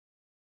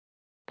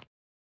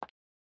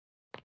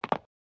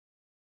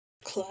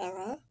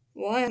Clara,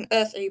 why on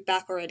earth are you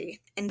back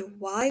already? And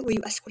why were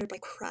you escorted by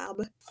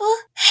Crab?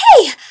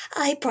 Hey!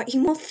 I brought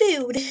you more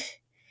food.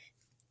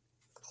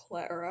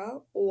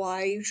 Clara,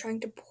 why are you trying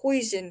to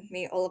poison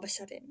me all of a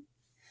sudden?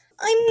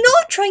 I'm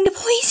not trying to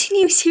poison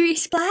you,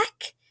 Sirius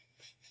Black.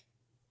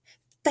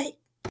 But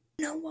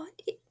you know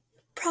what? It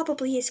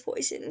probably is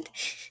poisoned.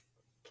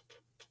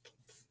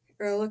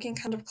 You're looking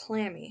kind of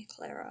clammy,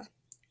 Clara.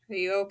 Are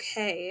you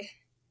okay?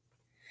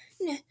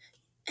 No.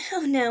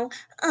 Oh no,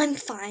 I'm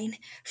fine.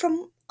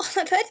 From all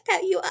I've heard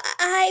about you,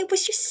 I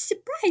was just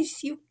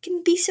surprised you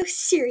can be so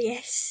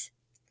serious.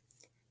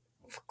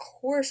 Of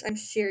course I'm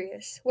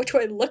serious. What do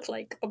I look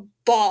like? A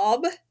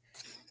Bob?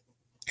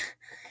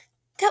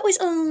 That was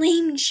a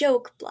lame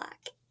joke,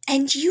 Black,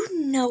 and you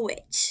know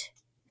it.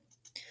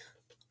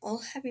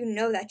 I'll have you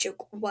know that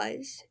joke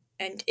was,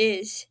 and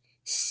is,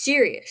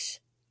 seriously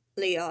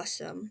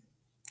awesome.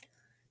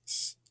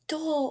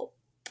 Stop.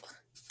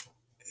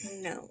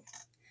 No.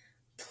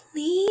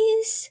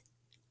 Please?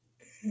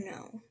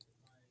 No.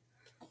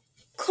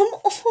 Come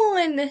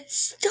on,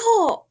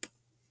 stop.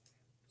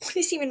 What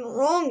is even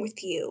wrong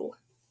with you?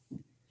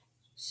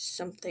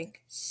 Something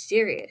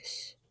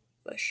serious,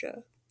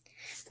 Lusha.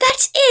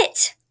 That's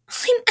it!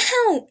 I'm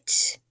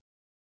out!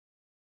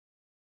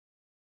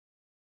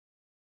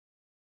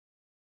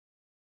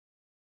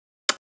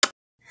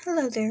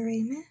 Hello there,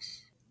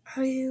 Remus.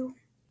 Are you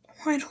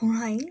quite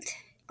alright?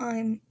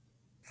 I'm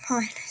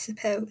fine, I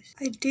suppose.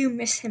 I do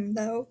miss him,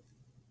 though.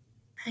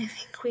 I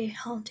think we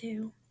all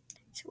do.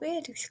 It's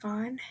weird he's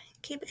gone.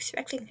 Keep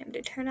expecting him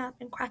to turn up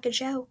and crack a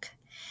joke.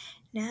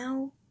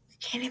 Now, we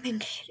can't even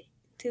get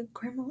to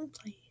Grimmauld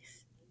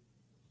Place.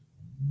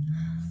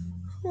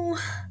 Oh,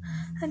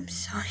 I'm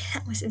sorry,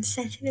 that was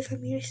insensitive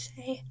of me to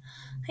say.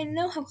 I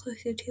know how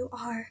close you two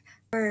are.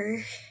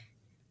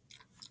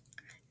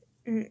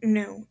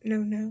 No.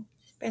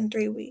 It's been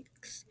 3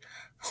 weeks.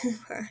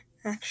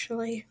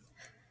 Actually,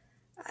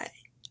 I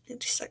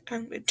just like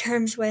come to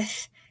terms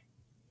with.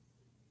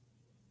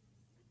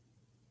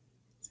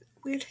 The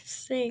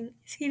weirdest thing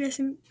is he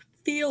doesn't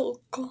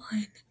feel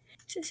gone.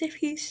 It's as if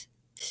he's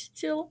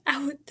still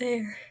out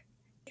there.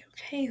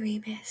 Okay,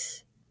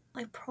 Remus.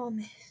 I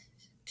promise.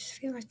 I just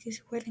feel like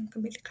he's waiting for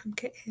me to come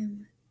get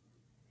him.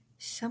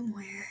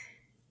 Somewhere.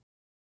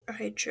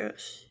 I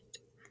just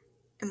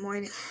am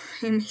waiting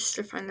for him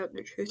to find out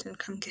the truth and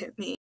come get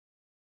me.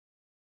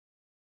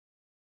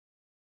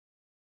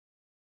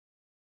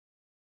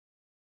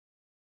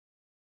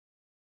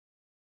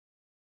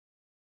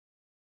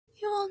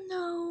 You all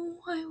know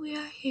why we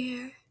are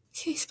here.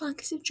 Sirius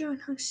Black is a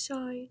drone on his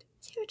side.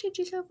 His heritage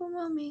is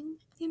overwhelming.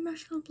 The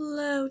emotional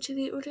blow to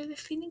the Order of the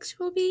Phoenix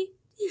will be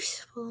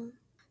useful.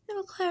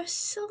 Little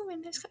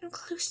𝓂𝓗 has gotten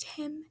close to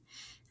him, and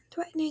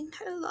threatening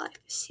her life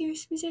if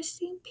Sirius resists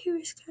the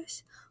Imperious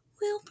curse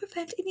will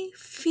prevent any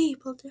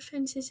feeble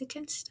defenses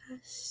against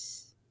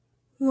us.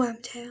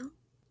 Wormtail,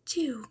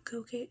 do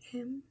go get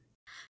him.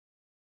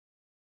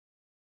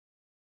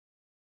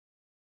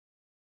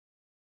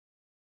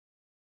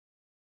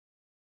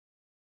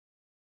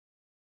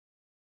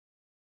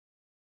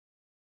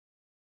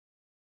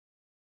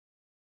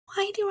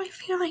 Why do I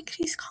feel like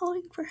she's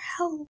calling for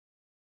help?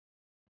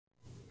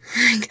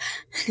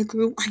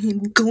 𝓍𝓗, I am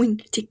going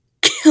to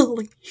kill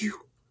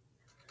you.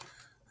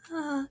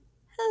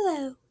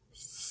 Hello,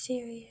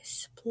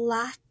 Sirius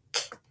Black.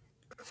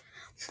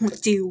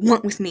 What do you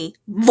want with me,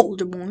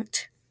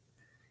 Voldemort?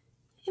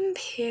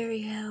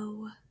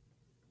 Imperio.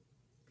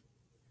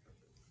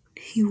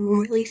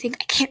 You really think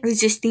I can't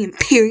resist the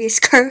Imperious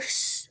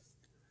curse?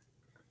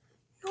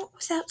 Not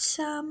without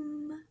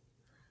some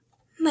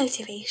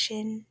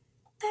motivation.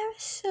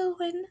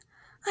 𝓂𝓗,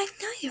 I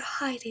know you're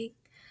hiding.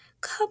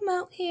 Come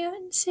out here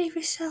and save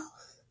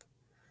yourself.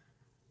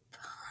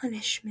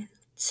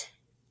 Punishment.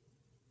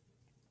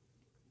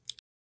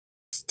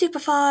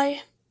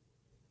 Stupefy.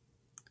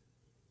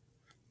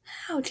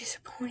 How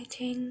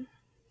disappointing.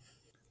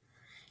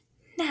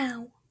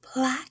 Now,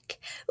 Black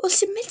will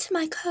submit to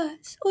my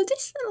curse, or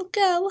this little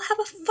girl will have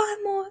a far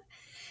more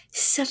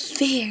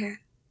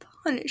severe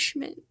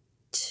punishment.